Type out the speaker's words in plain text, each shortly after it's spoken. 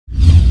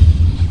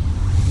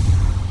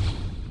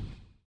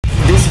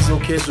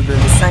okay,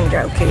 Subemi.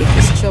 Sandra, okay.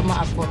 Choma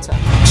Apota.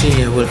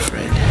 Chinya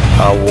Wilfred.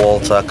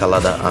 Walter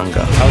Kalada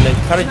Anga. I will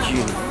encourage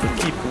you to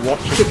keep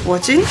watching. Keep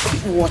watching.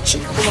 Keep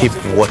watching. Keep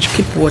watching.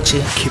 Keep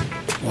watching.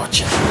 Keep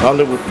watching.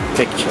 Nollywood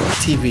Picture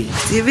TV.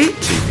 TV.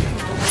 TV.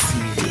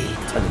 TV.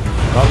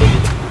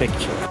 Nollywood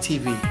Picture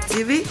TV.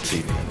 TV.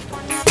 TV.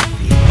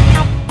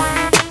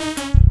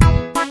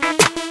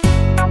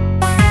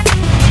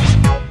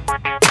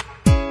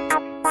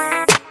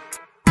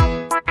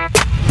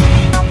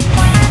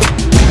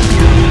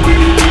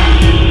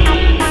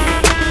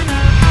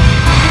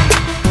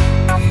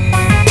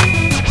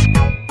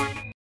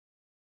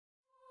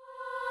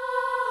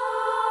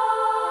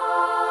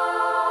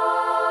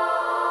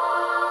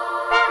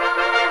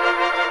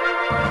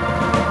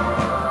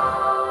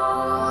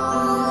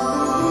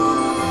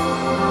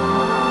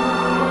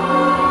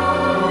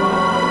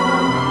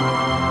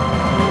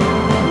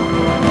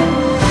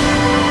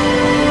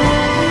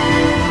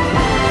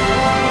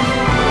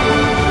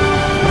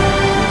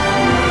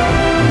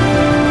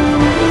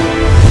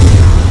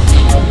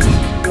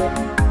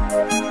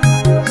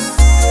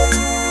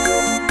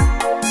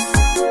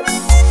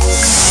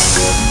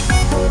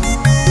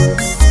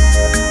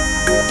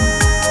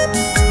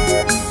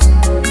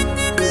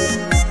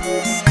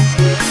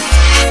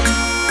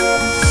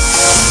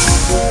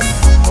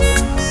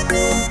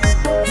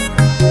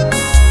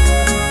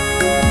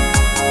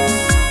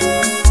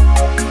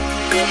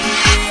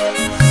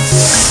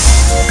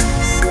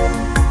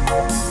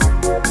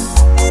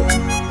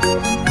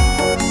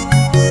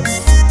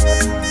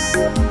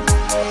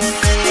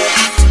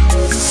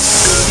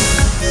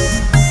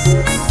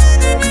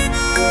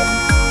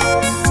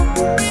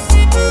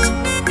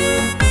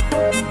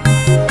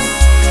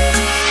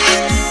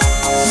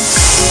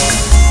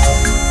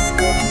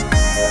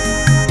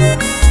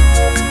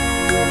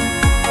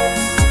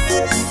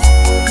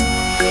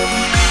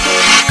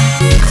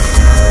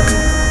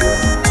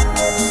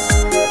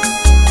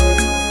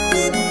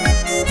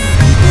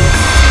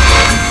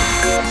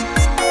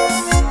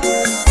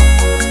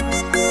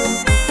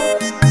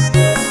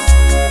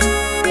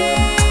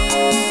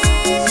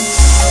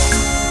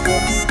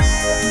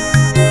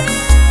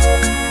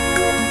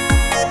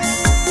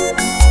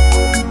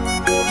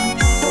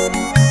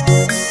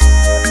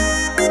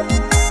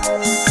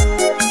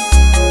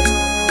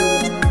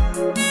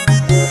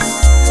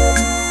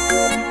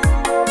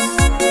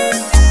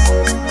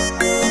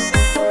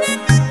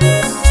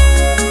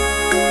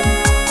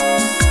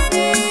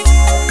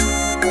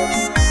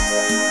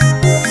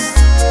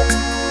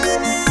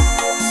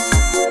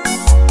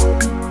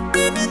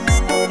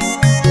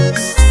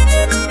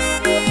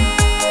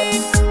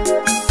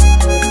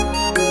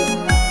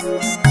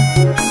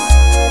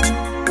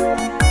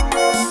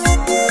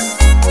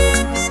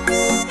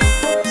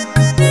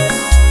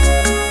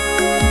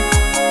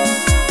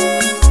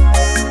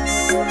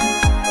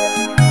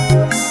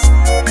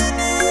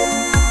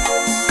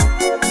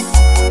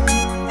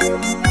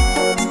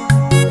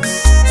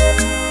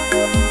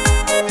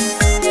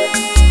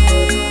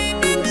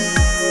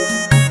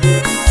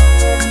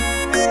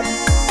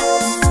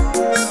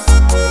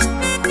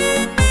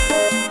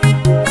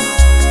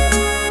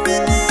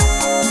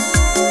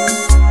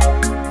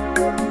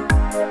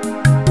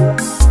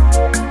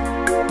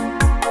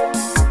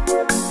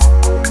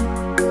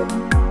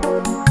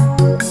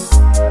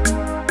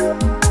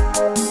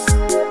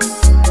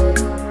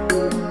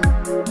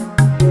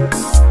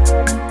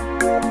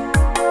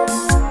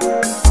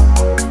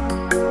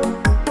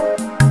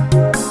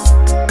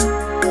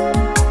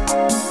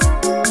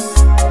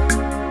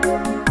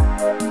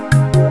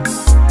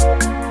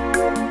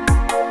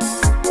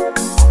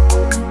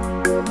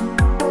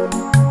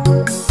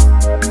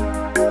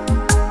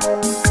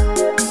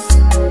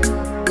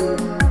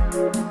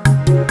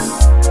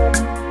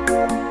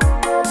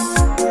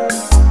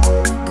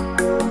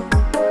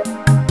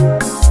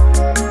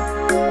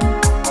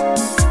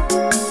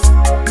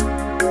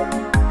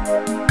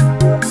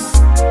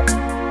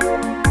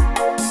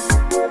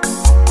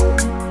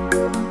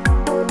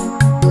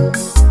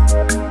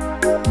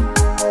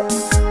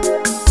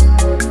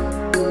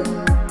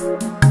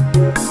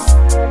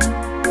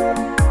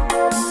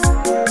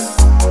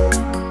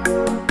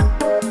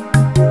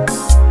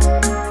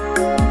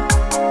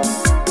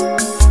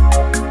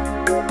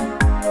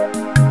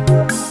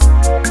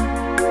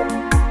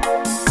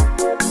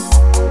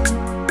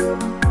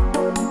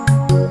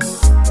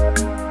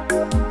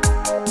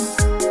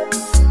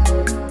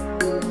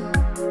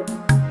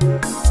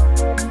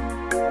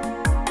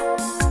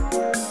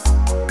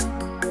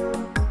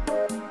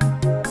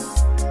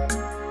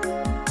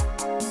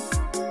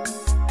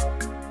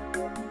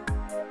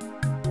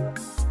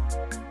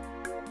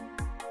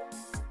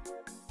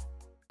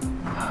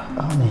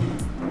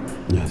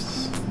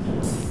 Yes.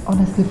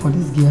 Honestly, for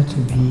this girl to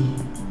be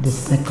the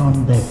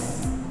second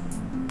best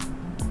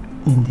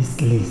in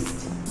this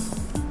list,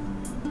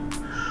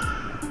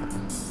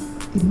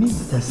 it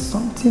means there's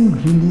something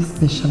really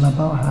special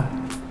about her.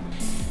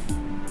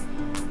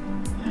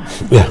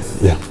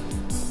 Yeah.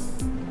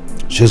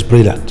 She's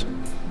brilliant.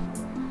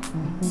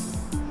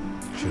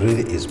 She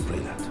really is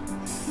brilliant.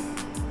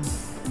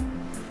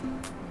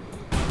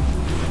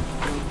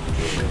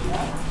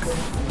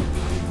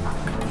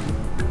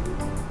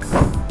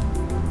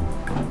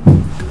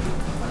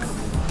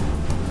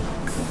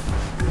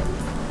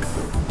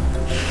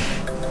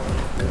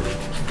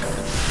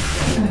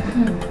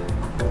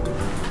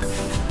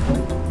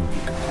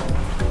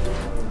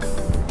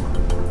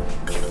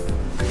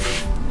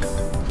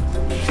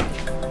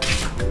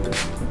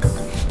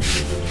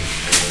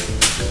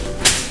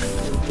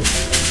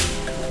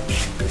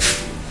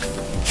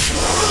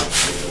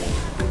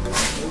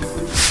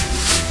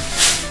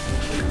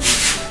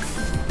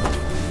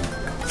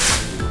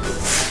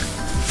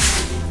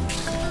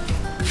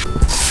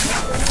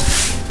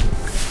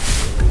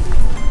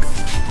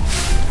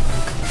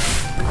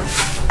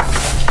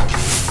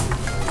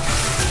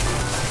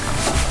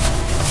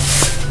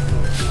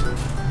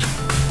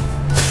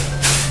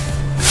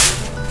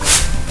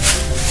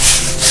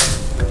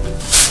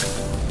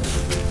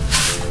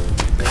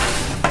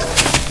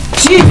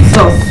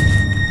 us.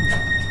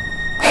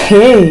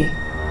 Hey.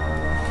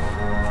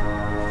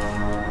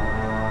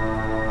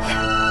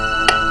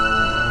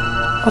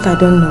 What I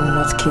don't know will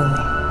not kill me.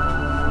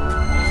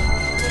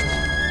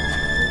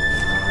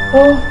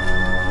 Oh.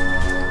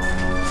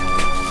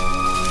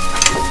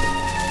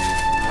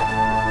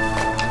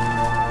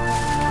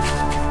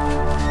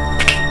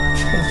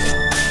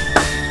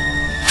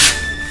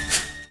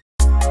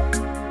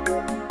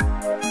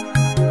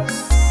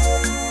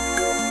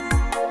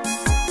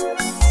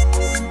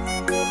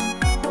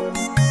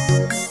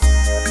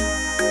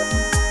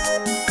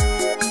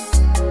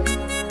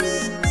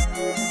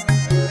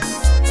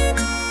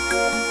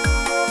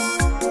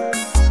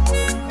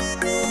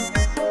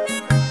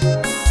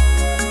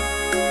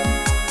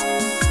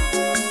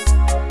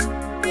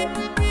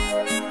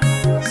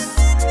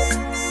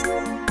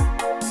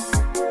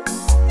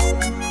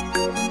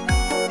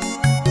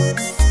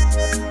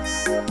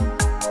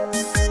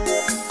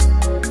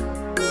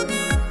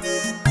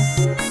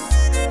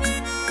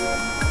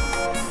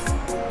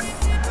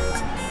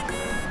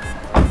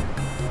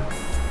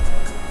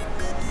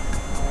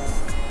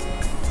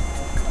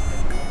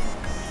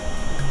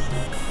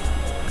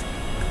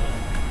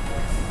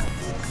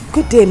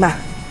 Good day, ma.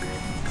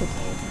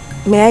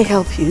 May I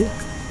help you?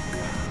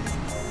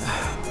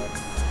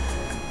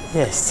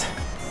 Yes.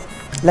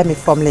 Let me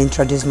formally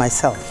introduce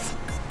myself.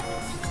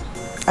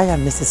 I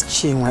am Mrs.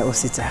 Chinwe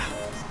Osita,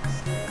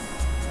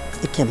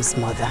 Ikem's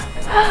mother.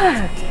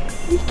 Ah,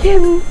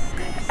 Ikem.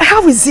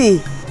 How is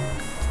he?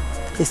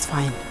 He's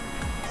fine.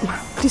 Ma,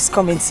 please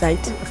come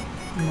inside.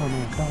 No,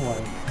 don't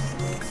worry.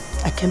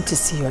 I came to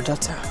see your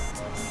daughter.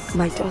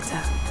 My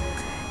daughter?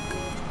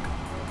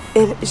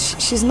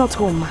 She's not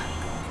home, ma.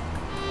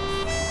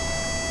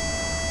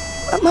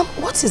 Ma'am,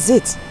 what is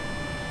it?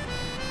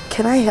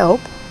 Can I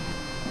help?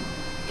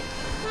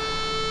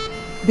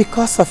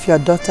 Because of your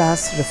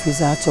daughter's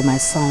refusal to my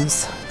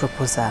son's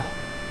proposal,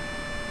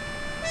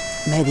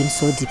 made him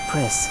so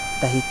depressed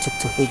that he took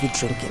to heavy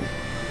drinking.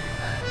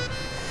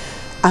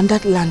 And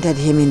that landed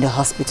him in the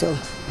hospital.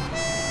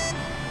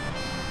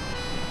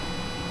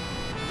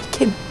 He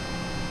came.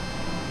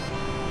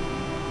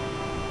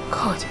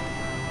 God.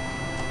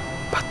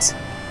 But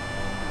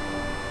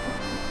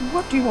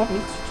what do you want me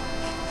to do?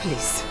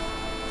 Please.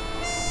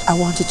 I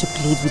want you to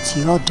plead with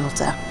your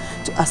daughter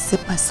to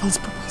accept my son's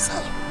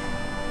proposal.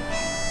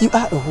 You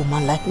are a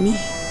woman like me.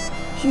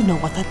 You know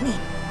what I mean.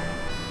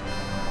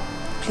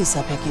 Please,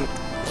 I beg you.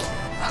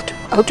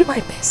 I'll do my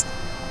best.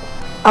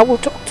 I will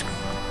talk to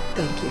her.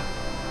 Thank you.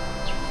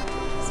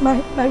 It's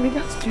my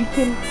regards to you,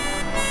 Kim.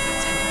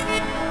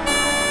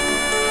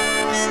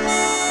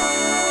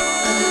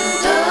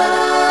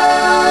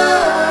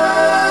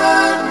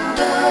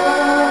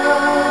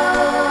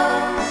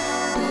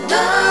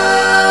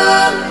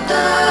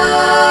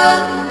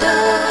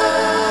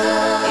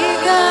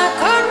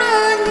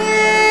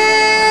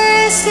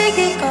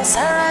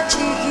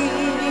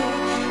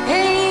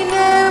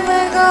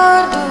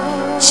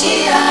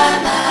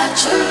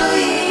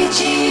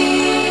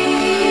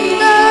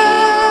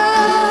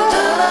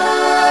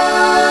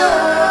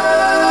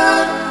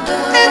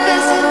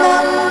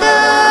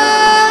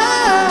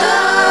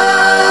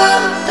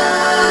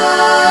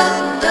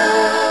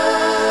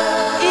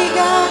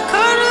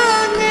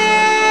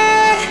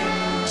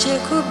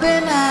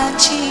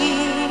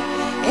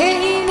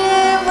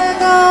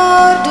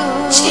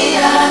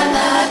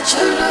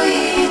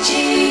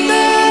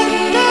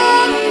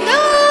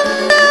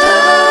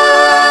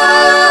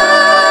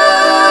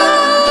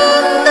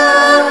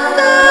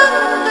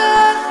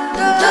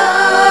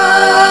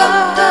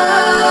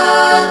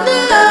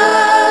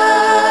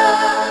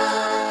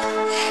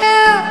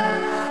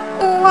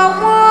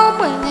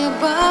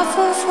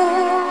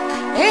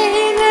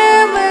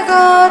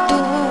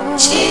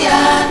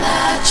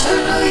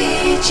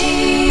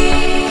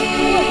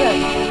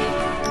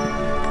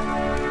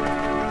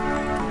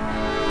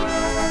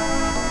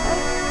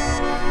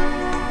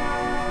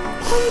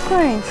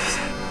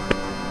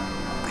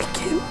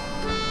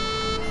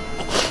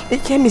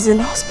 Ikem is in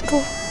the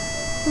hospital.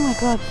 Oh my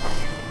God.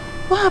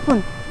 What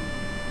happened?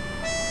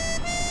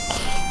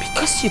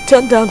 Because you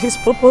turned down his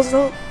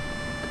proposal,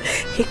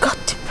 he got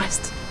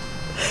depressed.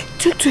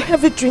 Took to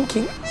heavy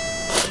drinking.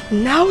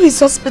 Now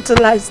he's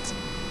hospitalized.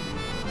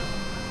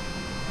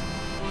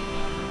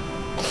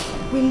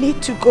 We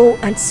need to go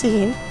and see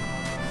him.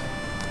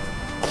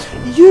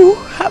 You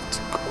have to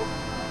go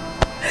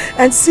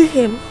and see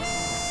him.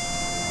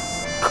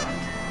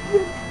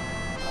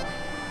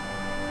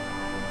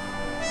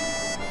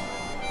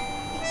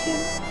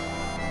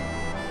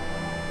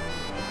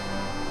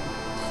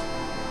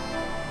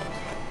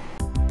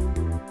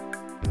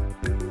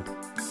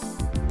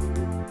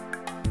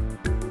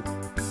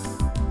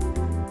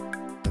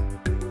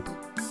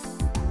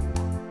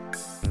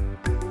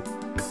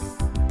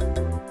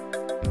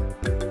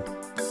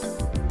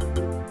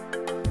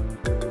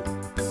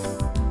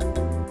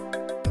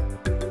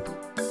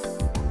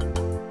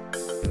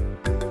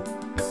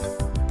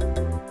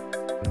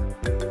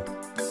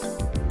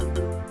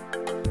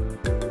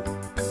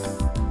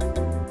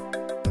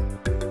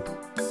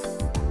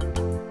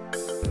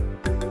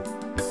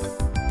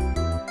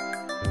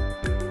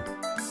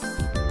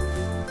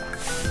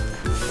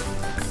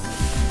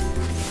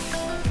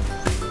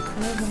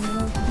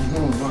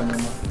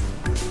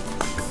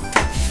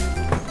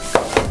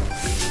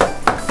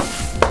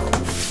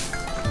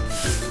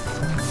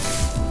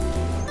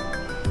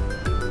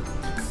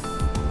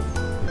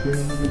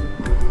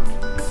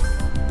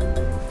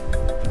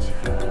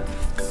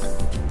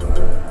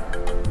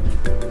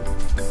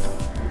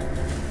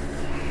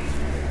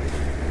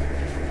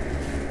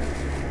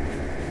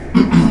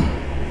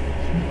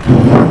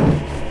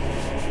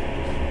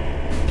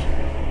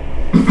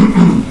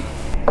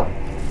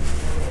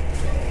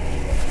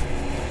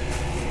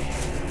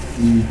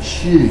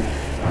 Ichi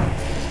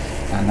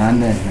and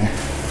Anene.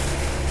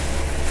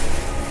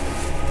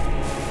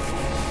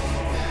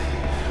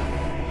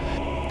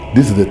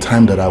 This is the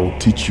time that I will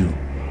teach you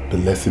the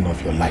lesson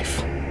of your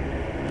life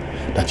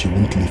that you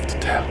won't live to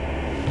tell.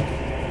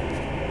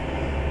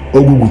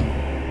 Ogugu,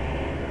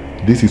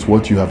 this is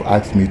what you have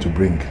asked me to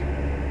bring.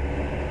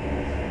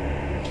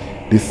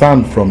 The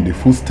sound from the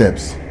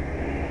footsteps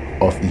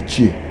of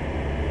Ichi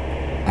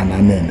and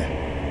Anene.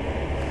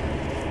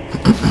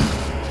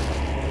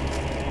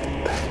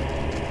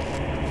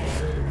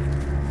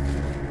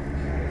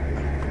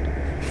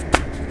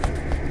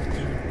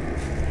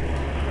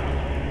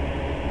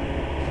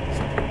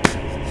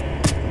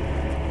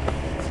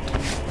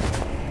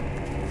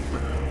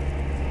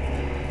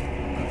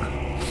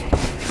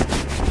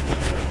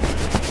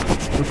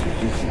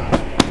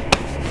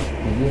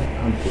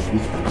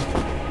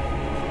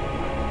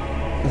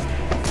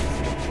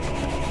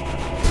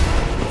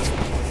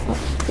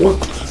 What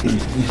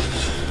is this?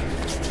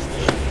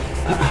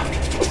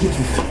 What is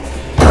this?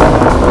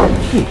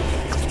 Hey!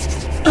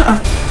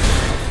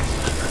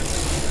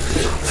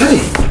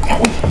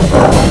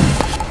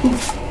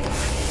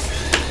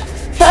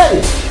 Hey!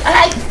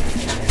 Hey!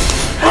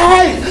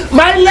 Hey!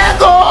 My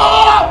Lego!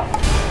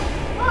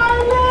 My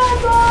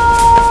Lego!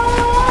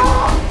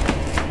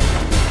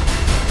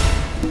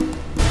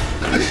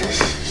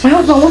 My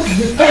husband, what is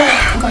this?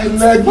 My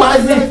leg! My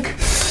leg!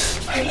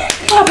 My leg!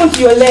 What happened to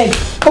your leg?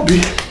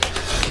 Obi,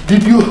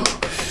 did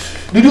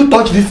you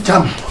touch this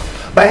charm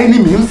by any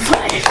means?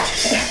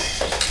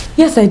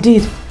 Yes, I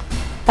did.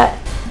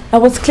 I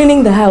was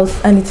cleaning the house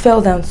and it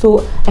fell down,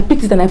 so I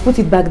picked it and I put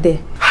it back there.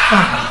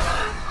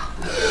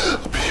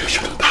 Obi, you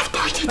shouldn't have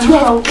touched it. You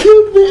have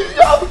killed me.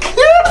 You have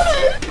killed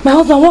me. My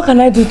husband, what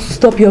can I do to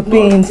stop your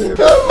pains? My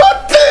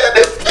pain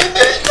is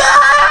finished.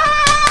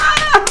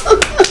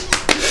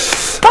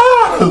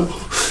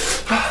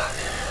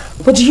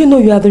 But do you know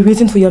you are the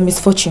reason for your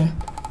misfortune?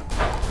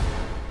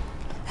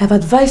 I have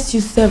advised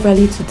you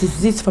severally to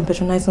desist from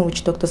patronizing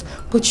witch doctors,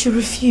 but you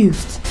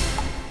refused.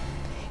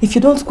 If you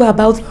don't go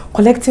about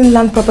collecting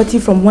land property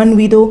from one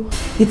widow,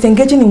 it's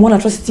engaging in one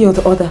atrocity or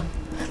the other.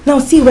 Now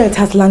see where it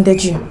has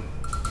landed you.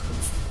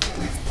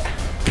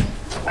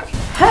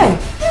 Hey!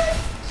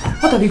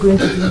 What are we going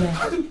to do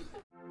now?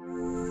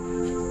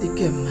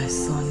 Again, my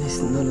son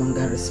is no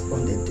longer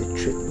responding to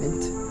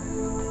treatment.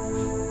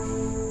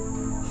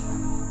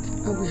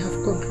 And we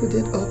have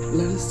concluded our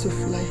plans to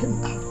fly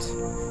him out.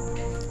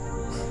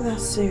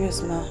 That's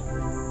serious, ma.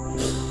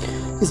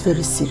 It's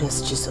very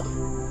serious, Chisom.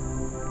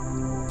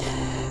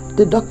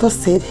 The doctor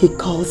said he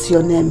calls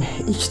your name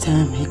each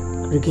time he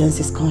regains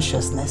his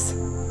consciousness.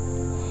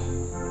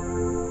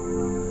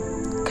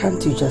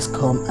 Can't you just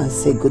come and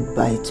say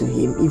goodbye to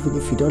him even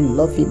if you don't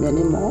love him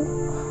anymore?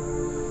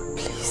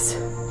 Please.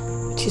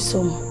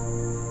 Chisom,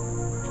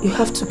 you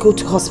have to go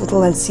to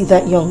hospital and see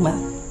that young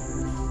man.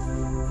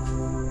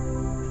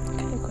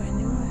 Can you go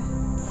anywhere?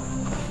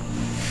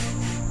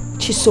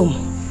 Chisom,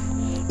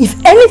 if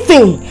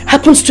anything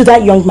happens to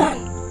that young man,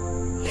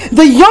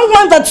 the young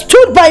man that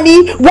stood by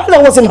me while I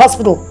was in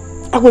hospital,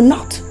 I will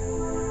not,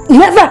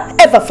 never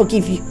ever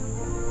forgive you.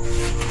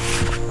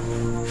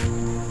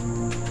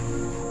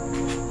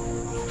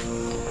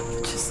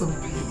 Chisom,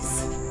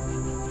 please.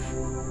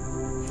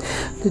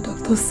 The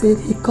doctor said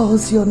he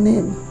calls your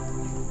name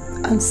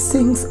and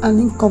sings an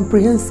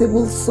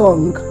incomprehensible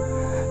song.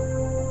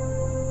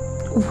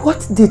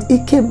 What did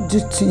Ikem do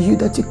to you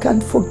that you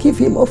can't forgive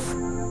him of?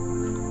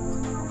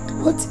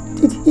 What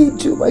did he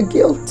do, my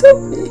girl? Tell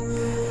me.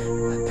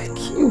 I beg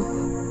you.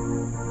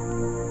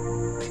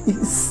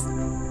 Please.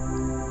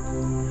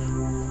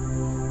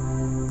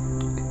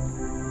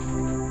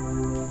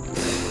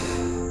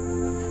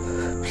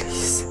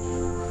 Please.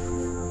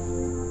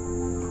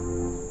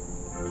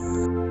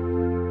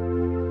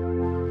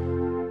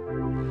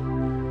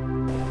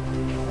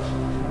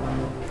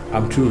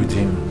 I'm through with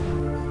him.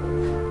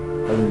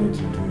 All you need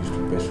to do is to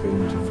persuade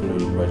him to follow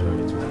you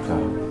gradually to the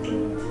car.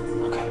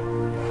 Okay.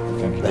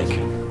 Thank you. Thank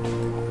you.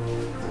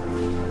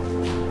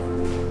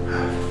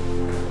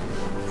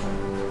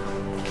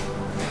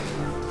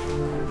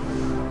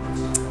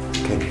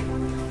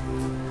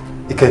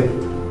 Okay.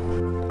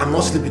 I'm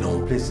not sleeping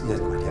home. Please, yes,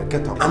 my dear,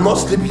 get up. I'm not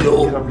sleeping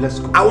home. Get up, let's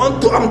go.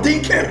 I'm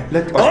thinking.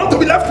 I want to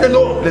be left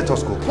alone. Let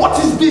us go. What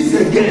is this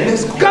again?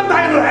 Let's go. Can't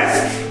I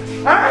rest?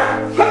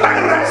 Huh? Can't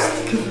I rest?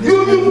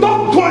 You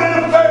talk to a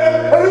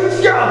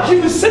rich girl, she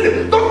will sit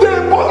it. Talk to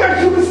a poor girl,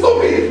 she will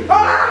stupid.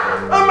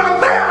 Huh? I'm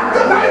tired.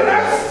 Can't I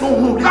rest? No.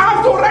 I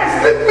have to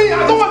rest. Leave me. I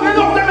don't want any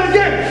of them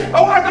again. I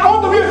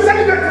want to be a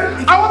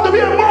celibate. I want to be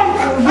a monk.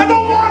 I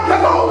don't want.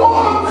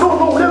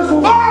 No, let's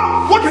go.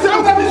 Oh, what is the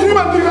answer this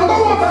woman doing? I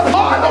don't want that.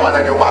 Oh, I don't want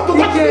that. You want to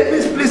touch me.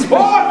 Please.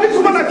 Oh, this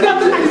woman I can't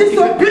do this. She's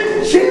a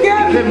bitch.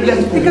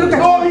 Let's go.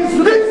 Oh, he's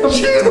rich.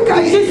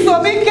 She's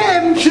so big.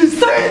 She's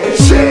saying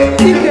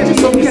shit.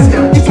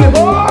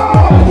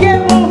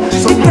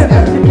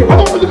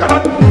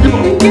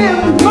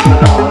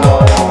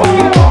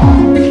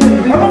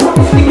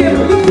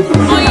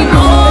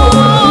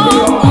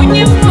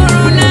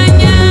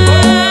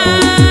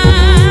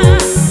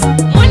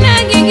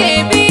 Yeah.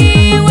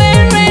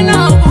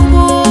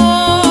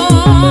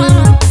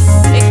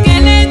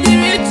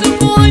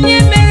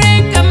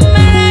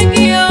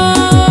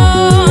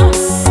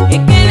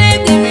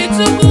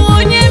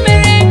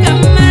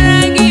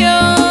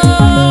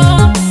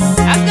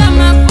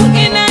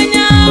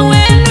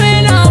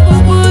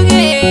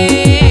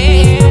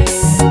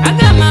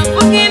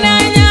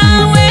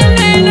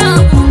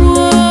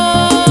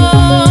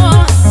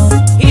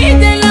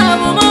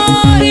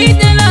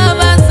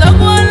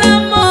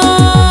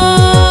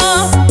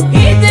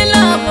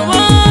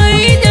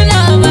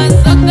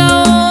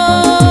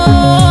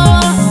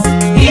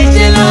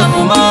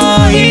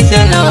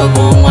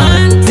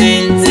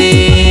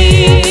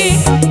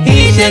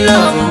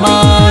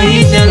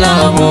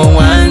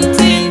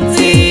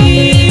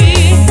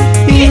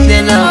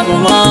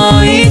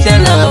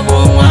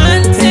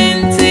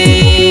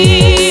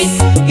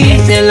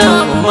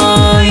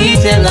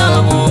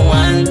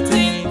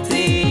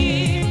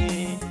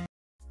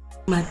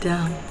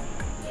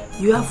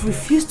 have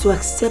refused to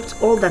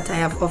accept all that I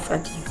have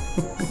offered you.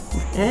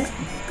 Eh?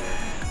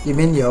 You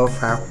mean your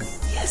offer apple?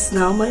 Yes,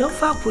 now my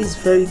offer apple is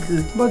very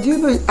good. But you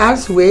know it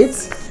adds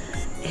weight.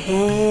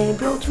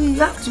 But we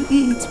have to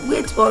eat,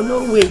 weight or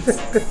no weight.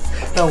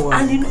 Oh, wow.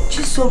 And you know,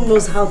 Chisom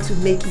knows how to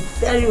make it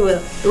very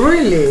well.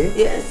 Really?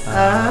 Yes.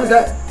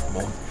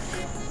 Mom,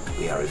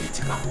 we are ready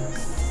to go.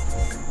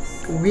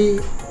 We,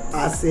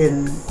 as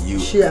in You.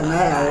 she and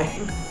I.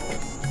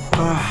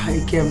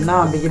 I came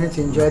now. I'm beginning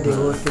to enjoy the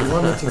whole thing. I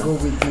want me to go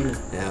with you.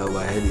 Yeah,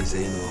 my head is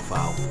saying no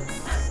foul.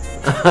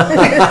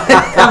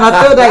 And I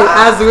told her it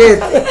has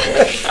weight.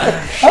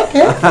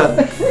 Okay,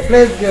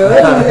 let's go.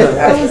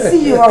 I will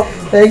see you up.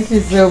 Thank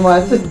you so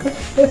much.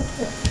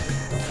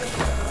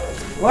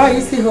 Why are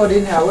you still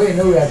holding her? Well, you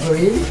know we are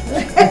going.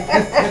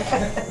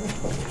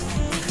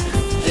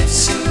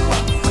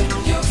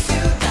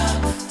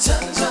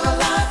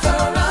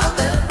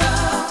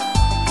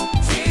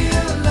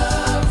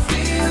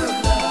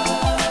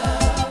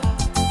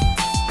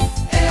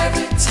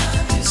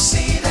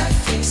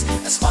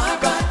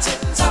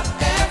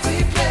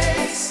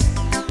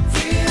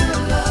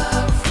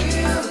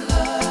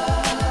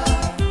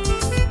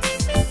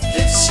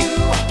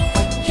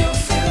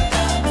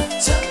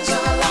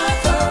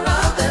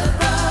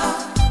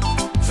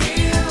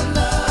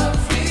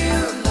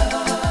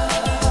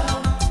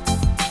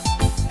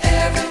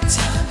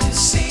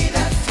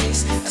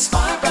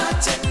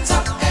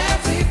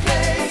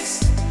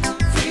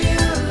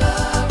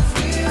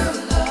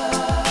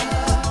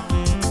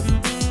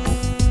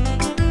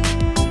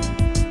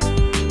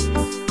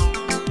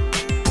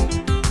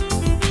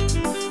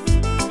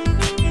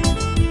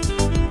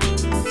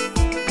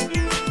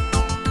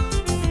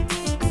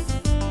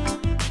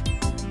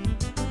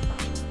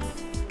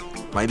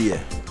 My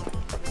dear,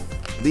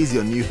 this is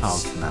your new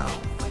house now.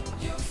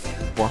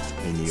 What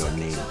in your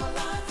name?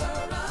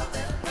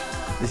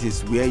 This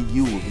is where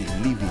you will be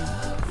living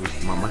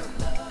with Mama.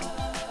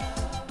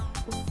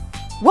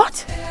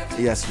 What?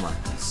 Yes, ma'am.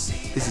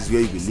 This is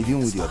where you'll be living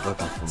with your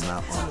daughter from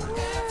now on.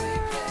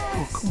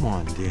 Oh, come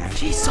on, dear.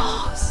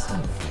 Jesus!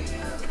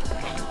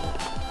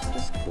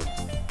 Let's go.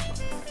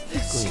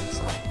 Let's go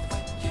inside.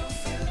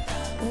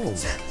 Oh.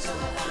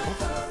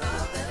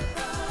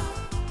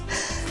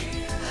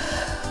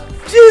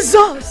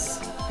 Jesus!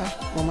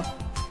 Mama.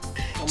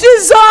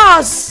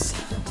 Jesus!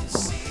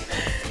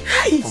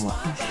 Hey! Mama.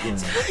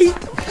 Hey!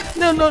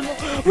 No.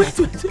 Wait.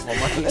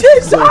 Mama,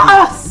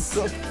 Jesus! It's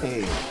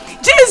okay.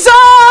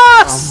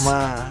 Jesus!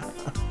 Mama.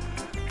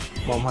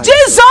 Mama.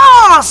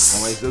 Jesus!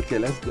 Mama, it's okay.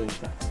 Let's go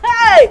inside.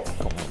 Hey!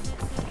 Come on.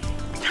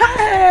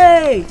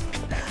 Hey!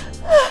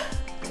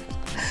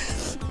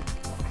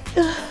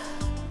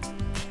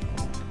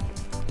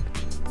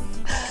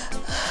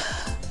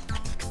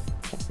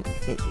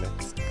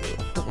 Let's go.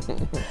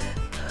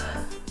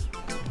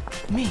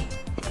 Me?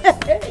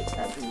 Let's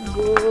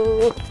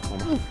go.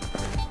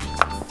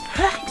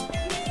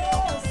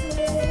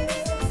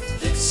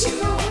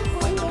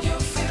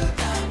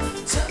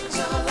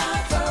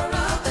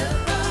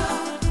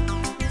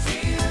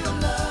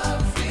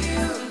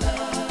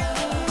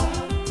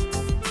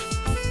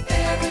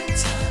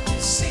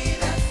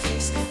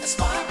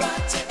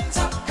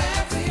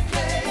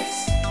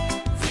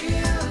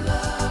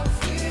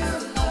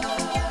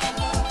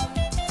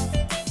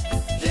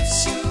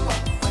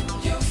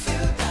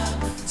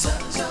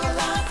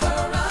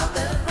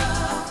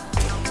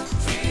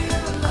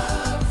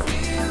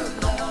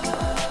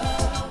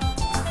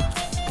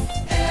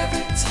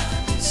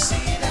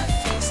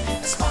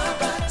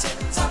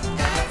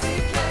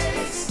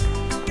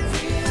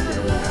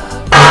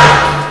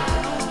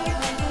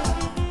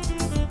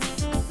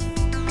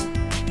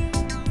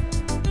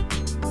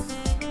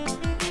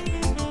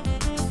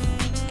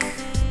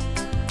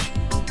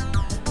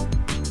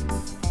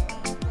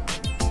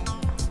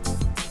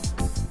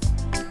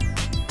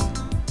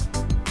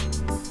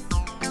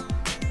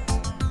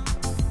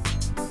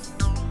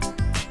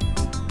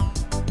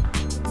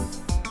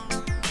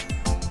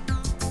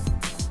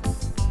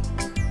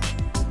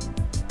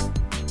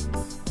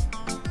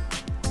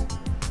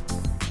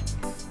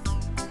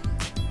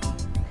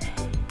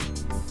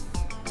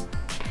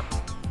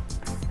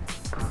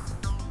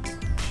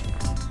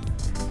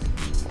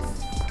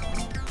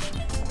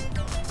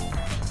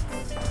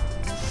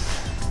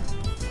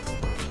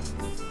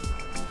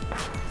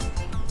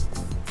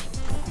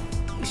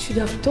 You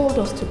should have told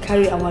us to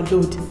carry our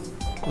load.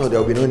 No, there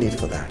will be no need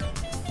for that.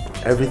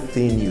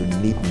 Everything you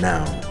need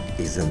now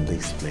is in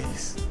this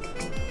place.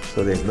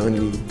 So there's no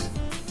need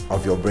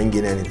of your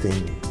bringing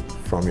anything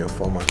from your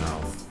former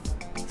house.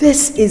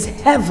 This is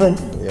heaven.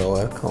 You're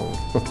welcome.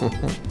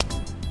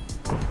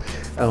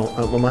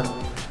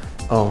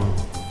 Mama,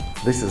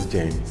 this is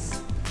James,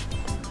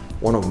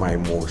 one of my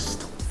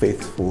most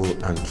faithful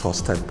and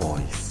trusted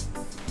boys.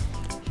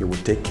 He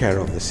will take care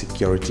of the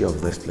security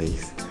of this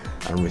place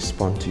and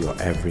respond to your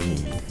every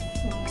need.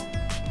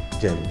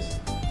 James,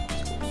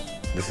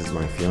 this is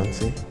my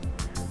fiancée,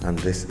 and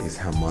this is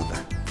her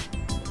mother.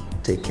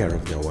 Take care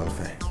of their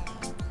welfare.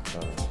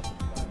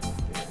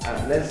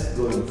 Let's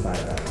go inside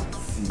and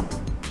see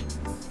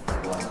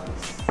what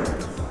is.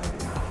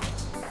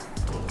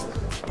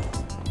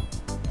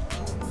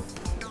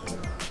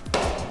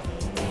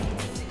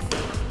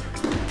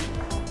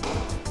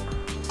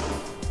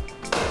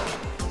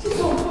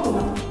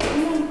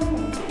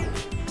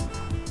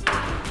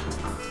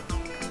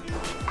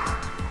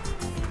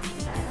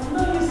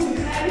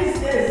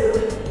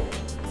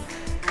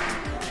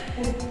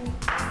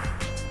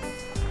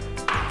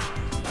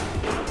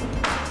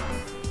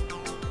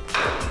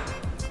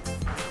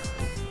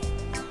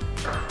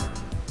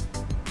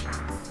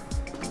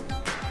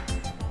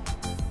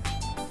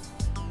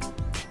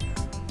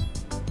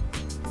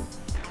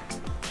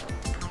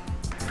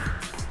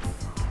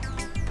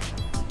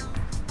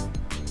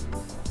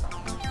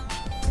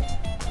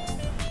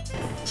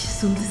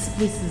 Chisom, this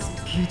place is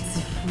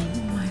beautiful.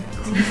 Oh my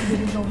God,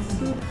 it's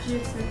so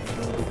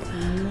beautiful.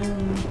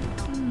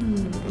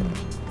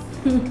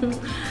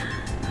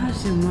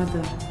 How's your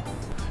mother?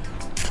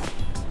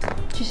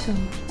 Chisom,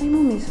 my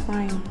mom is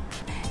fine.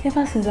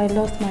 Ever since I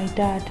lost my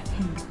dad,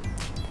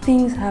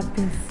 things have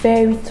been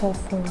very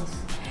tough for us.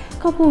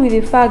 Coupled with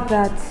the fact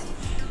that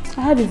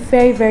I had a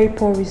very, very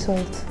poor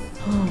result.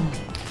 Oh.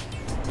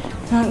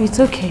 No, it's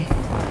okay.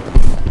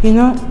 You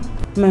know,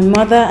 my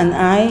mother and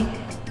I,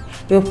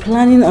 we're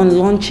planning on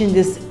launching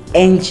this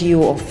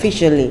NGO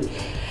officially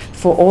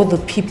for all the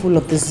people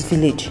of this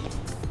village.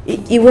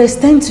 It will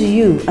extend to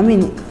you. I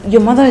mean,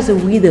 your mother is a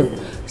widow,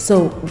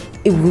 so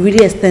it will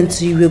really extend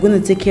to you. We're going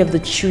to take care of the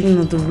children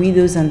of the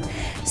widows and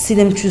see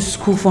them through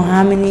school for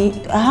how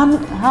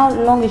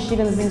long is she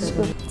going to be in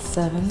school?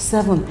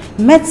 7.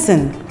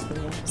 Medicine.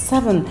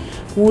 7.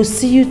 We'll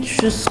see you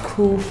through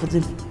school for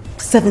the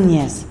 7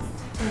 years.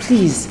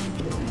 Please.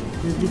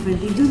 You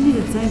don't need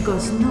to thank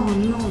us. No.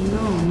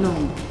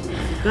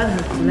 God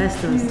has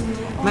blessed us.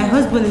 My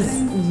husband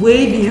is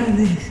way beyond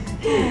this.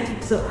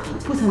 So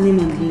put her name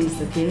on the list,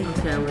 okay?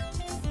 Okay, I will.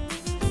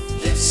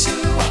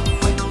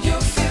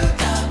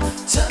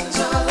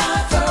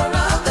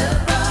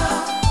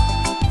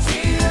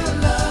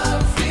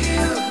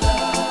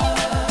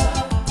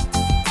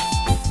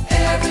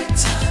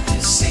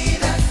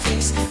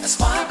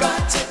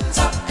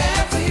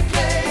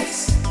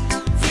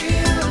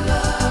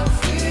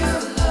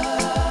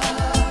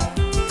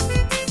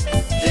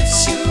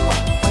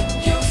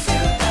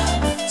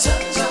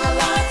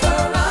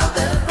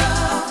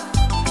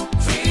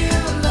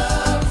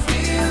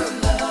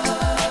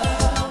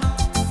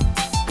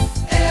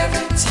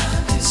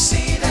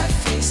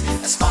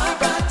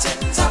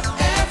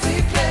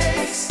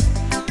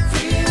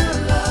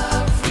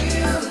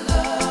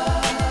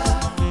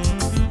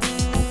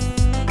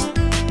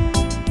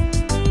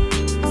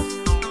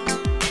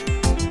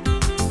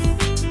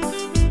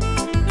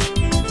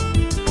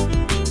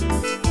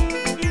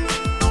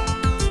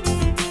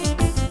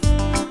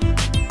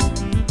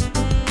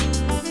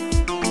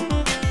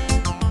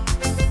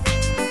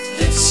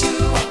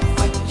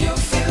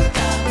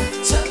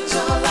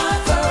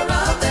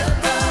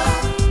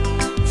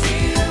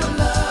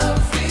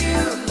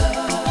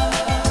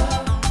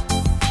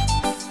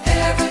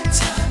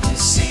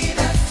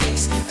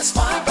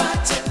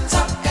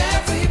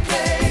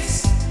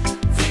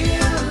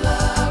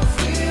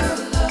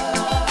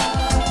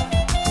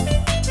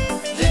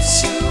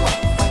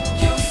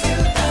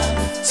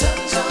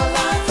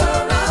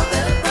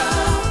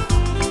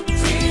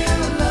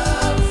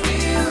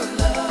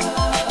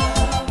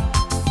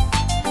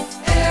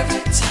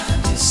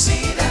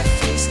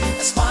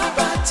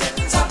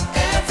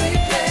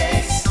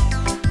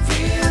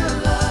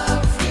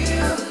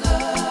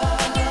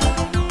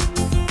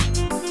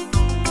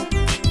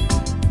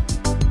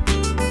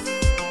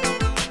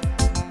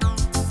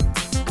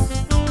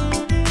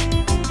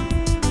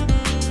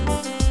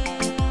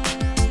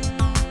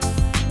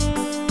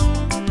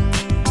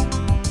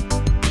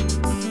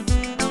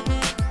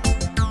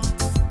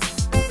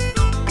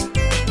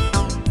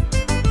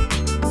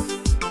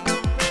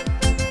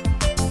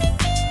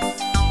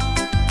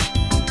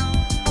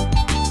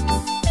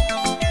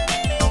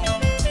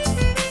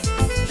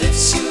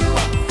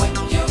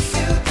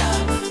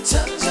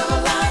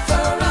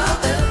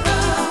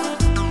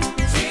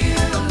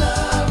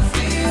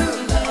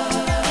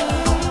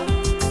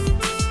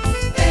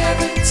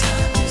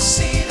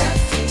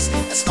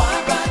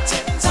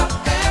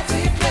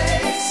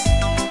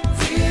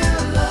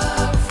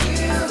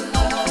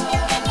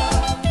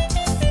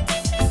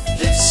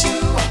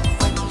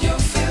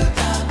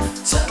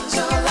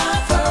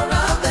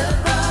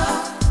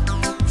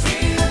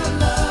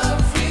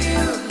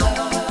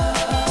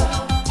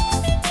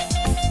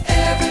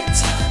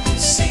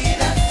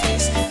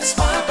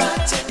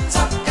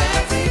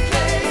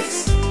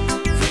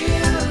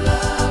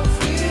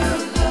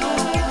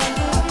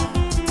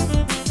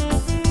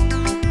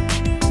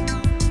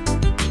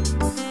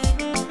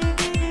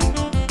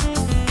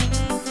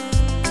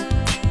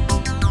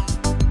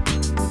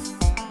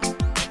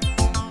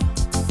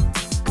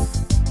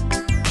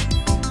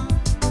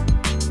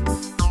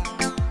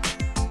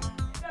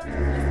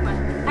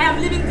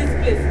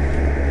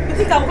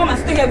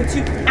 With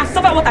you and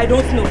suffer what I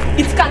don't know.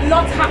 It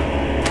cannot happen.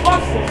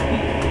 Also,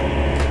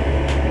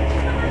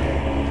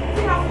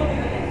 see how funny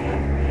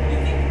you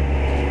think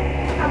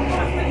I'm going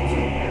to spend with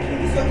you in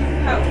this your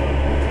evil house?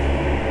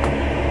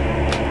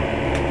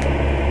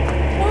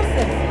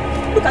 Nonsense.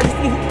 Look at this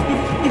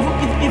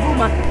evil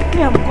man.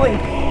 Me, I'm going.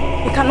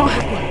 It cannot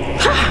happen.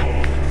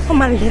 Oh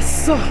man,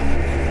 yes, so.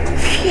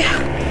 Fear.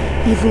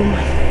 Evil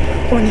man.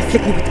 Want to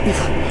inflict me with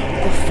evil.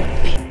 Go for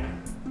me.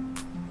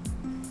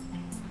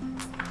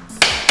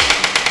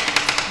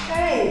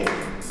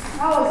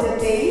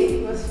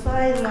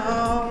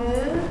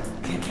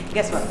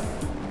 Guess what?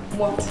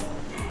 What?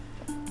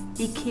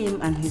 He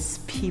came and his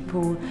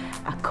people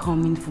are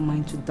coming for my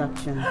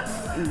introduction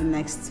in the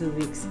next 2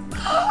 weeks.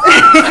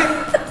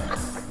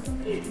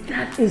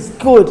 That is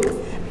good.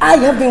 I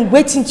have been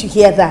waiting to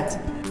hear that.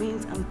 It means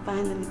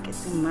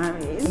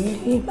married. Can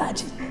you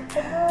imagine?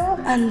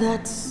 And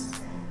that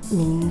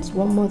means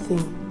one more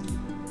thing.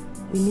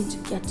 We need to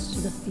get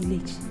to the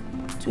village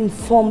to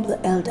inform the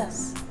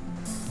elders.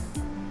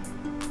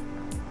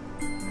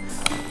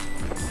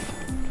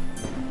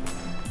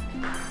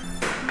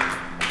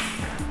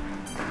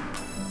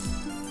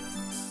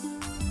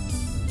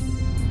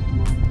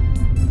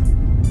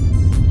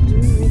 Do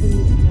we really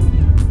need to tell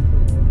him?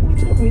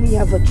 We don't really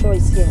have a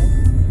choice here.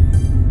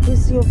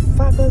 He's your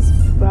father's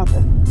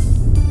brother.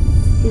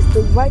 He's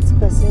the right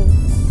person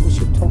we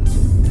should talk to. I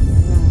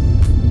know.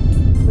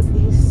 But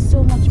he's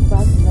so much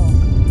bad luck.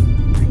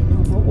 I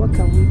know, but what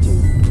can we do?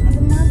 And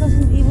the man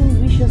doesn't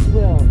even wish us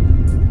well.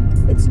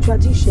 It's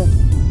tradition.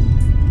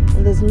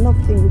 And there's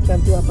nothing we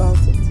can do about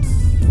it.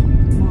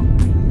 Mom,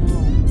 I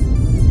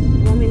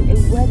know. I mean, a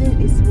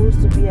wedding is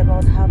supposed to be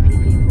about happy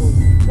people.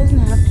 It doesn't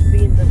have to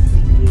be in the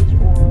village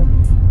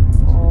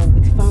or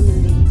with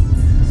family.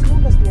 As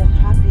long as we are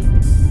happy.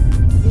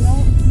 You know,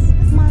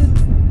 this man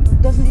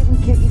doesn't even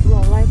care if we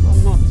are alive or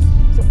not.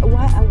 So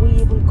why are we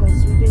even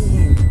considering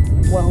him?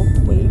 Well,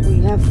 we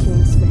have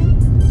kinsmen.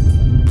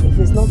 If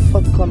it's not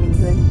forthcoming,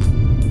 then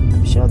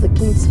I'm sure the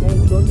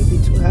kinsmen would only be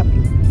too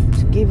happy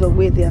to give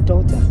away their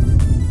daughter.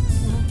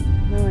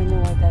 Now I know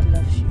why Dad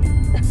loves you.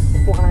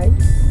 Why?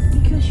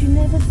 Because you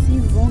never see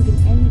wrong in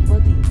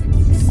anybody.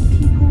 These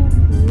people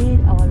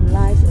made our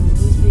lives a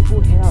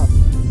miserable hell.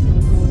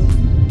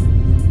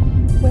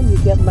 When you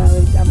get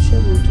married, I'm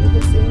sure we'll do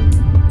the same.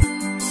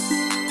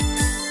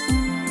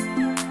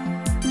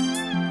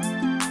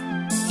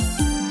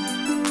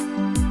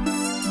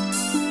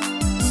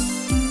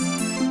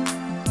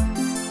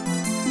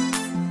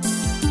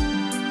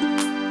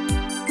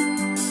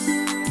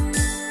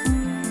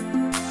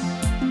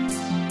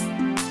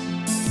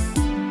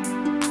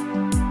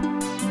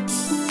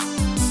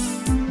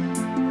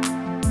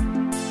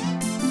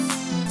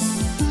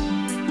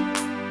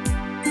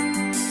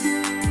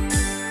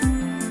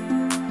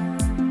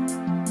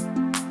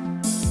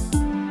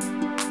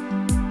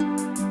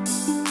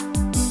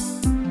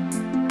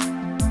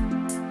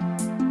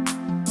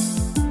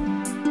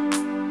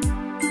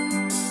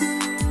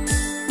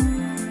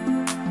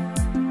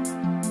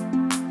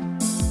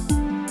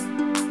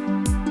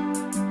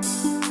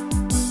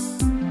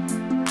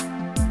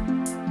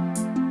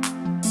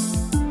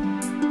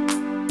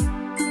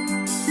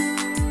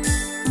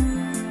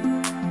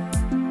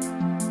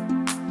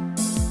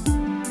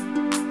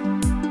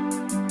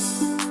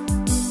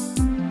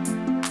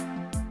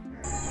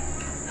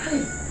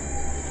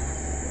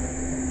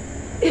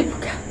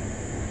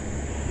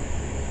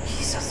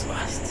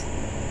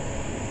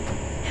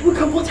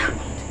 What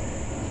happened?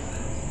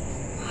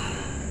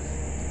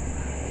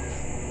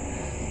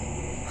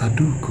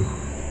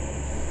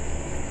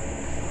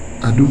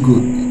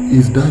 Adugo,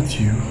 is that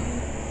you?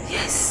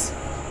 Yes,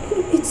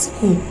 it's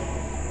me.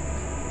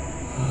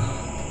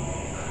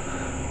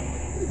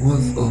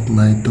 What's of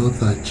my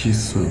daughter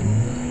Chisom?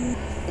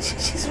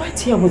 She's right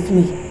here with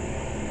me.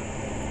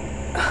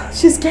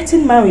 She's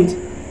getting married.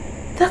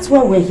 That's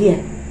why we're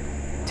here.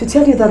 To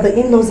tell you that the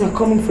in-laws are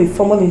coming for a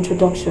formal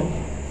introduction.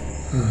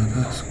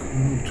 That's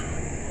good.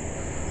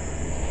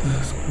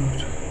 That's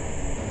good.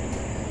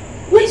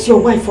 Where's your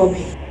wife,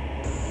 Obi?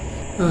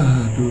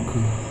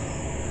 Adugo.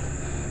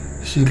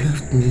 She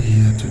left me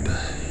here to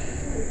die.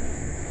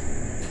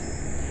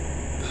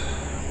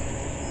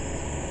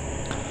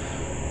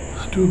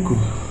 Adugo.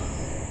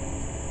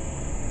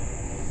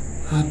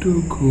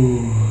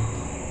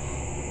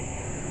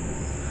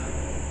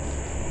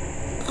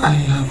 I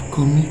have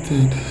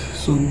committed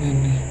so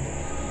many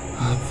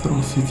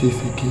atrocities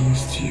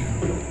against you.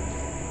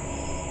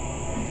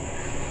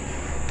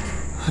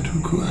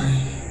 Adugo,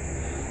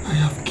 I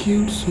have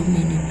killed so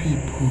many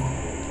people.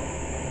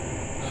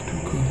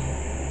 Adugo,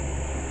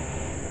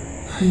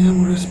 I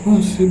am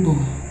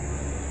responsible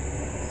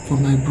for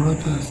my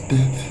brother's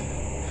death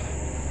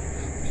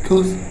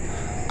because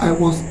I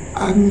was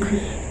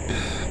angry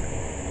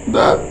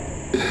that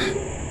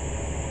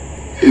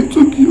he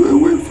took you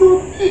away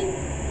from me.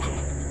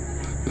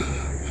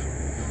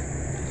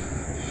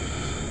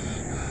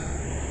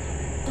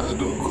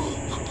 Adugo,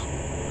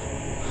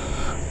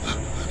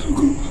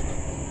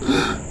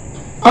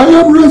 I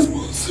am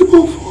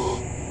responsible for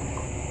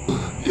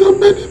your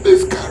many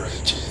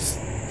miscarriages.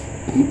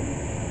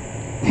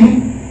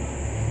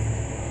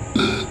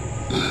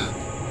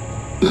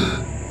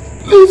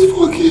 Please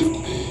forgive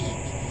me.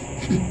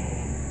 Please.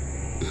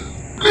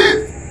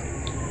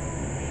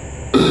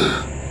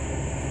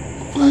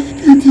 Find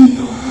it in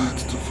your heart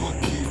to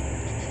forgive me.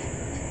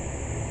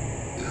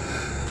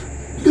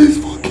 Please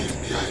forgive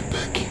me, I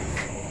beg you.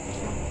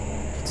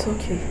 It's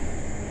okay.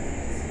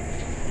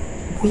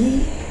 We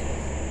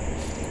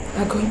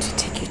are going to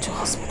take you to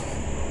hospital.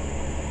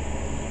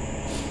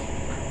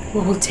 We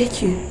will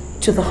take you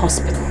to the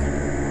hospital.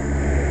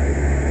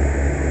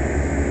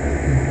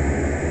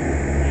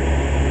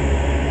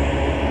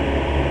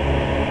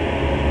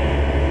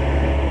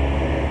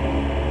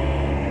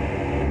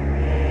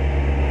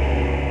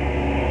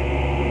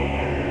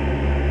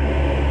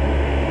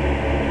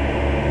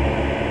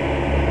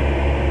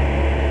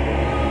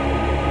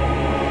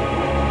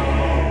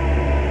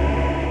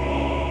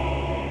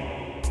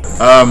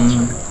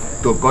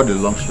 To cut the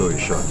long story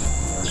short,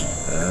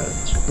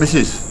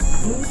 Mrs.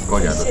 Call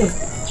your daughter.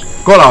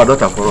 Call our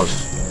daughter for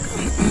us.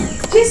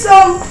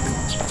 Chisom!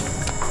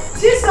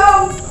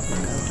 Chisom!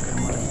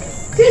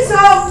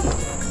 Chisom!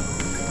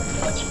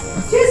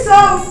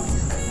 Chisom!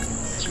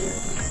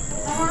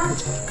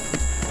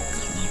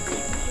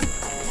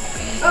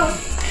 Oh.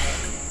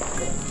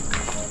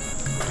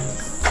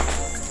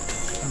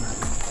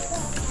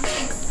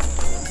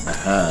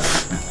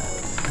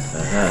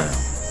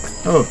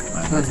 Oh,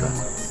 my daughter.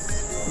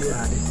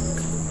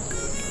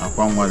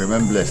 Upon one,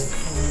 remain blessed.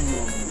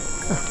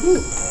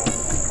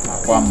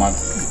 Upon one.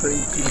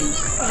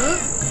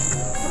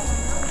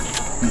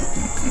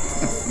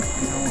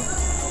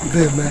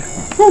 There, man.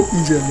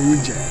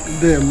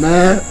 There,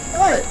 man.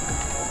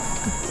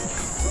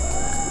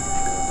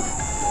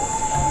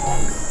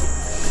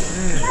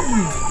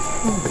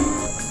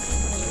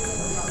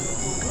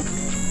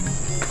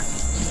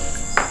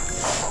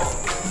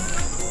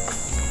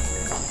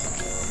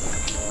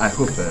 I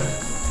hope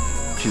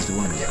she's the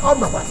one.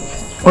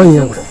 Oh,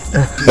 yeah.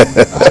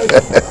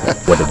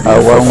 What a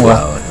beautiful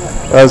flower.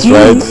 That's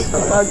right.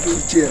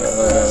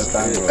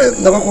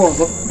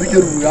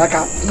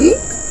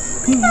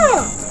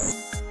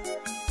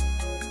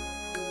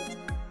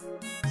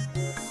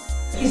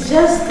 It's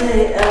just the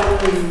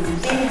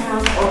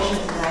in-house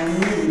options that I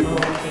need.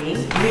 Okay.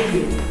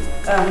 Really.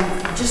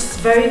 Just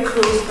very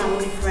close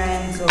family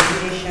friends or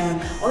relation,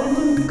 or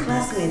even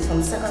classmates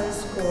from secondary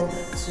school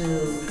to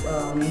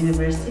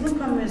university, even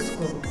primary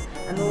school.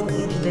 I know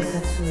age letter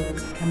to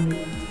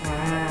family.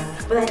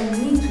 But I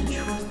need to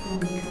trust them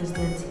because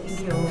they're taking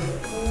care of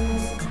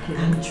foods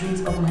and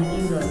drinks of my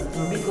in-laws.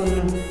 Because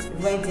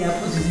if anything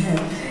happens to them,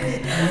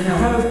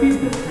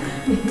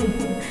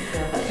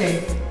 okay.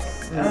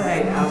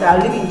 Alright, I'll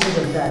leave you in charge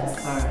of that.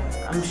 Alright.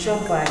 I'm sure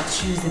by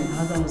Tuesday, my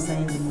husband will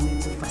sign the money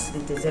to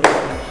facilitate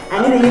everything. I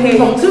need a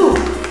uniform too.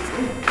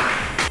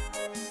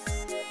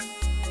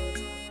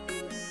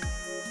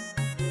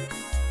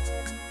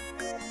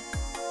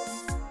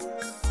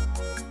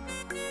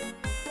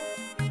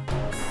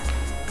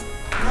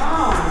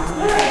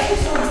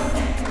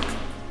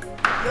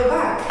 You're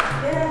back.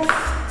 Yes.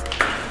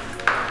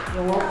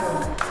 You're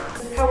welcome.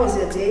 How was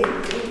your day? It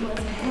was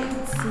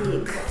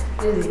hectic.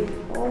 Really?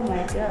 Oh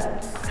my God.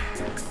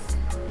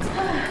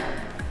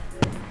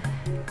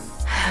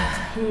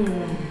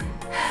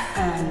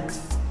 And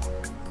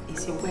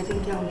is your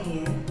wedding gown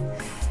here?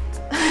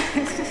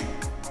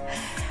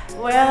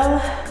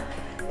 Well,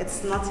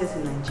 it's not yet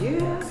in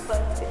Nigeria,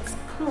 but it's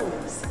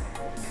close.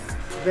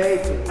 Very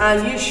good. Are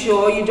you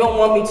sure you don't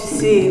want me to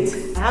see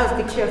it? I have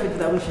a picture of it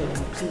that I wish I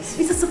would. Please.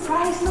 It's a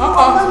surprise. No,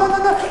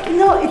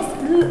 no, it's...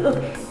 Look,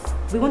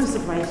 we want to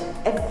surprise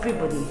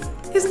everybody.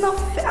 It's not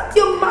fair.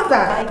 Your mother.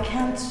 I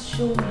can't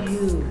show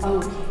you.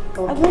 Okay.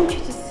 I want you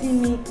to see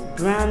me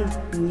brand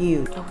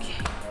new. Okay.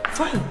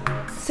 Fine.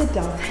 Sit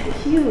down.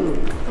 Thank you.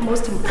 The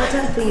most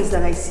important thing is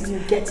that I see you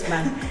get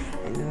man.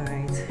 I know,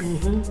 right?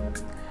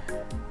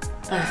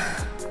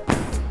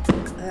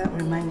 That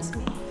reminds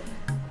me.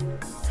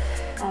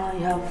 I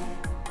have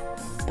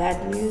bad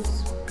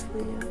news for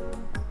you.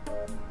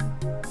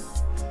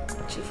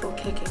 Chief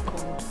Okeke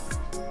called.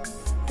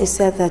 He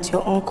said that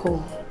your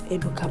uncle,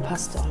 Ebuka,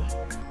 passed on.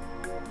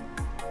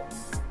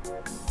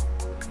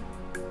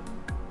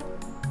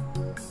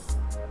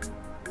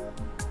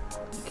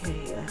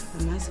 Okay,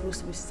 am I supposed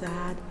to be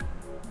sad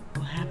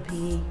or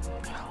happy?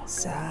 Oh,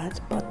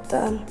 sad, but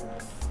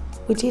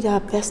we did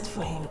our best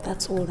for him.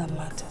 That's all that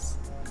matters.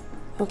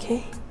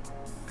 Okay?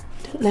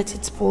 Don't let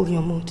it spoil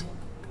your mood.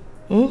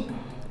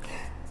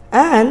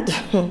 And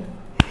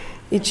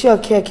Ichi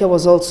Okeke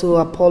was also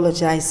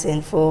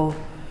apologizing for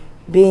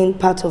being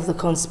part of the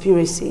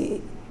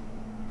conspiracy.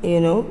 You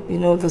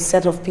know the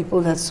set of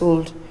people that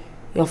sold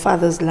your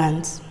father's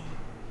lands.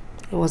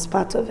 He was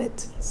part of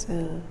it,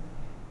 so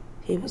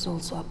he was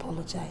also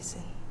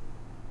apologizing.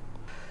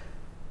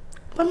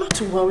 But not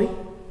to worry.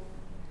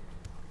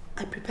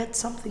 I prepared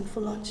something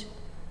for lunch.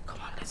 Come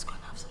on, let's go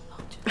and have some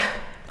lunch.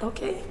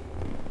 Okay?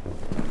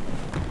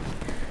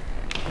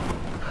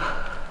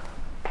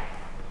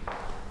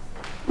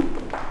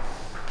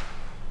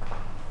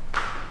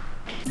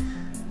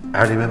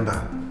 I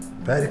remember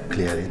very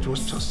clearly, it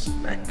was just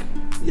like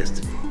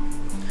yesterday.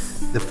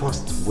 The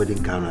first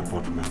wedding gown I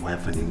bought for my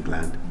wife in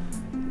England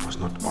was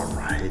not all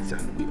right,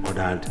 and we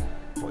ordered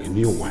for a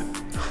new one.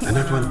 And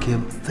that one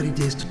came 3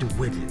 days to the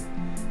wedding.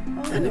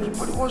 And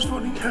everybody was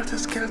running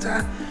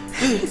helter-skelter.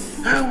 Hey,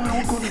 how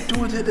are we going to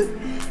do it?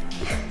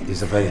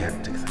 It's a very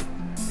hectic thing.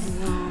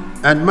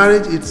 And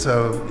marriage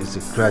itself is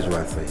a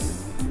gradual thing.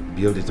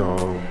 You build it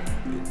all,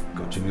 it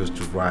continues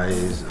to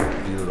rise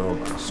and build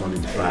up and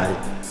solidify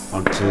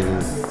until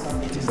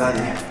it is at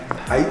the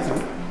height of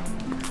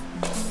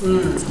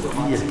years.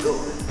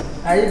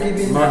 Are you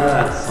giving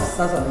us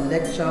a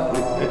lecture?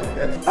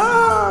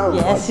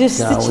 Yes, you're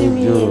teaching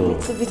me a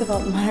little bit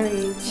about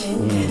marriage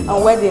and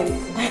weddings.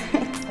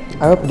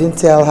 I hope you didn't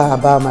tell her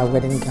about my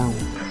wedding gown.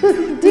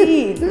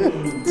 Indeed.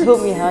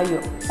 told me how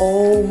you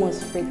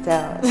almost freaked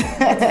out.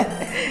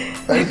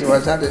 She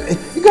was shouting,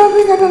 you gotta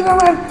bring another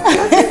one.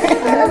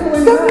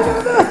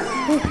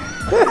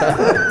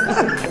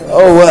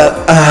 Oh well,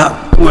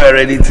 we're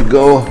ready to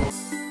go.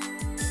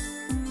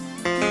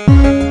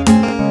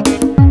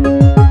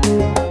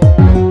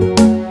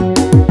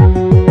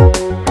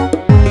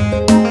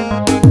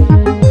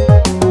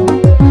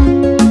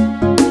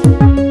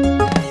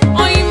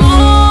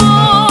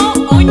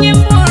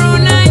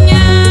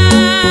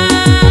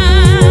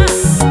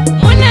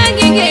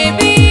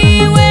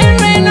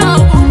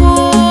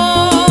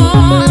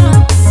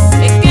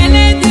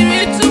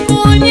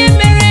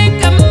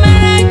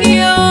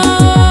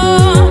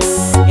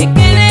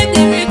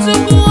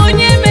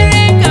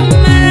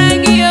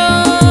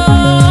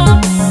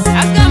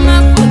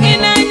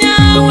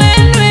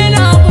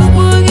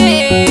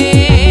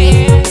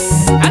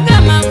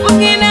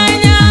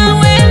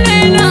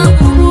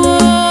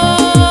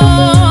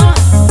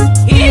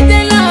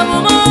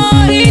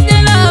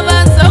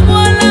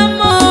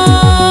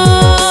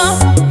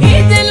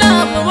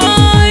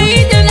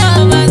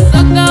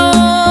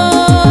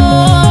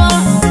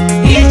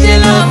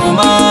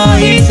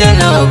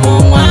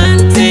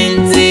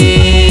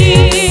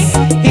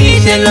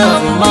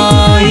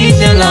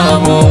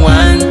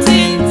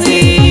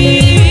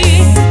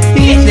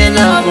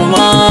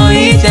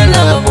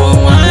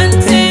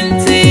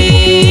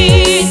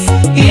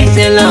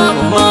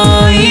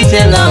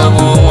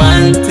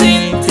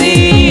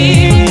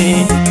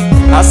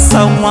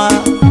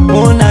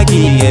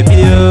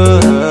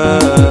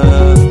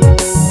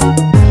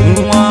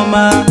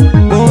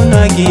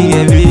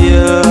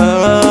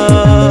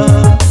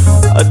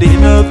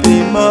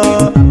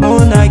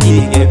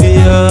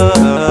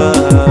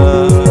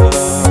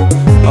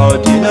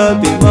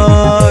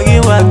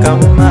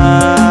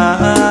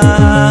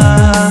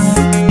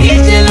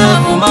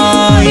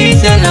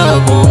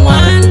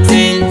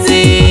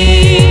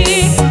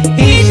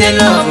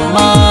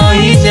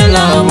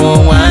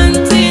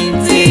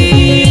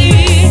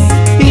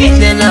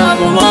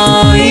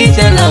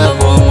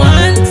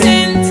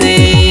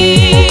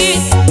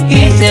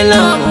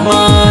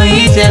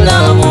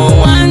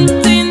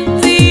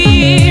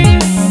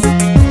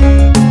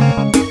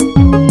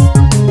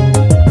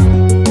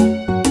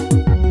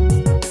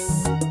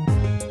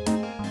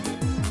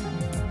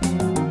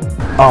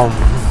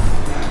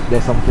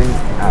 There's something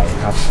I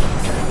have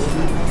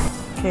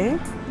to. Okay.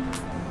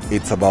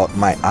 It's about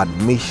my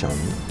admission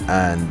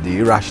and the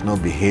irrational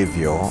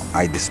behavior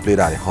I displayed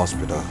at the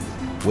hospital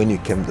when you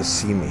came to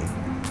see me,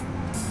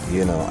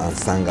 you know, and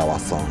sang our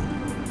song.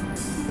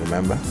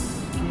 Remember?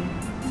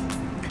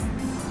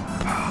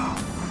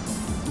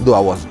 Though I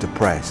was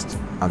depressed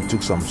and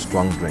took some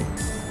strong drink,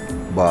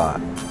 but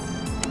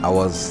I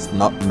was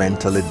not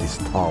mentally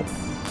disturbed,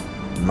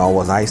 nor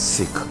was I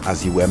sick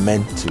as you were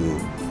meant to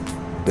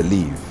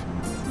believe.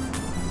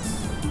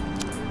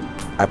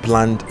 I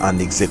planned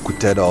and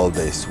executed all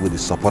this with the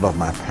support of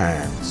my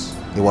parents.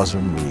 It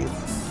wasn't real.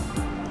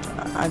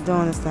 I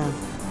don't understand.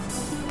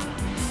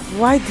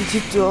 Why did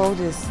you do all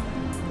this?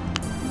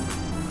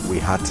 We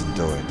had to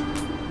do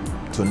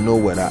it to know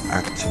whether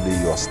actually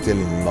you're still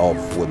in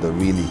love with the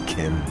really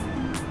Kim.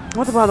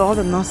 What about all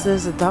the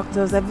nurses, the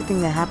doctors, everything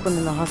that happened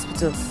in the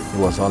hospital? It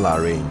was all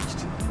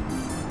arranged.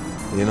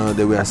 You know,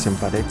 they were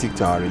sympathetic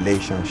to our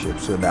relationship,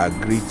 so they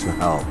agreed to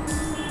help.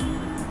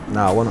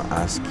 Now, I want to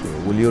ask you,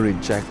 will you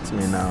reject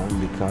me now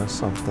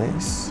because of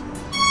this?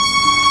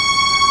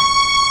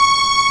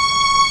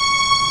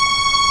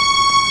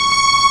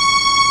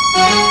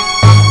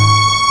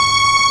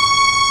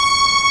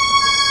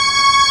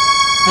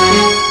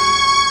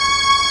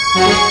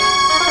 Thank you.